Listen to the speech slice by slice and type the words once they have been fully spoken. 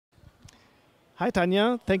Hi,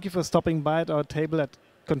 Tanya. Thank you for stopping by at our table at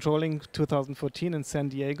Controlling 2014 in San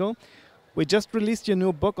Diego. We just released your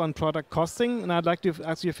new book on product costing, and I'd like to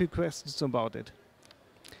ask you a few questions about it.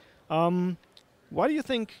 Why do you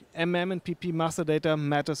think MM and PP master data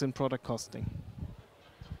matters in product costing?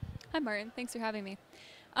 Hi, Martin. Thanks for having me.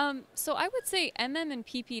 So I would say MM and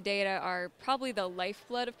PP data are probably the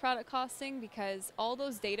lifeblood of product costing because all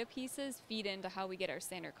those data pieces feed into how we get our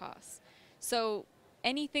standard costs. So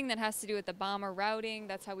anything that has to do with the BOM or routing,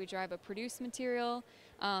 that's how we drive a produced material.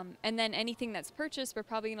 And then anything that's purchased, we're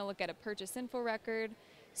probably going to look at a purchase info record.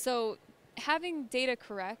 So having data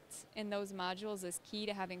correct in those modules is key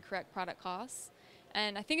to having correct product costs.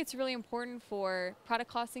 And I think it's really important for product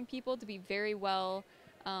costing people to be very well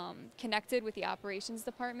connected with the operations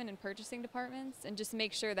department and purchasing departments and just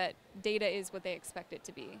make sure that data is what they expect it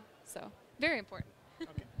to be. So very important.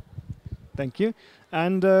 Okay. Thank you.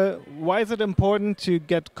 And why is it important to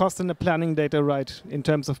get cost and the planning data right in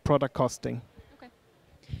terms of product costing? Okay.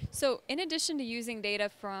 So in addition to using data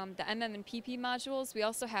from the MM and PP modules, we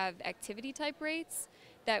also have activity type rates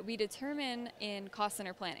that we determine in cost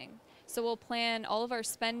center planning. So we'll plan all of our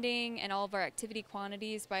spending and all of our activity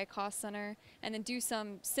quantities by a cost center and then do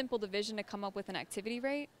some simple division to come up with an activity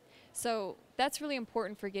rate. So that's really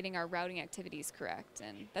important for getting our routing activities correct,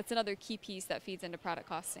 and that's another key piece that feeds into product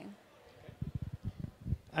costing.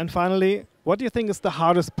 And finally, what do you think is the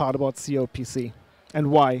hardest part about COPC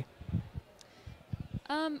and why?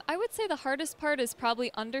 I would say the hardest part is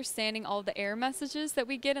probably understanding all the error messages that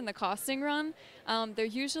we get in the costing run. They're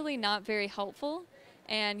usually not very helpful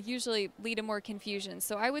and usually lead to more confusion.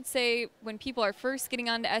 So I would say when people are first getting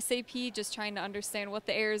onto SAP, just trying to understand what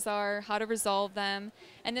the errors are, how to resolve them,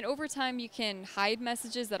 and then over time you can hide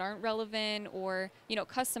messages that aren't relevant or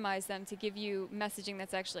customize them to give you messaging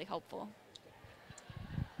that's actually helpful.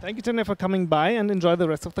 Thank you, Tanya, for coming by, and enjoy the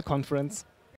rest of the conference.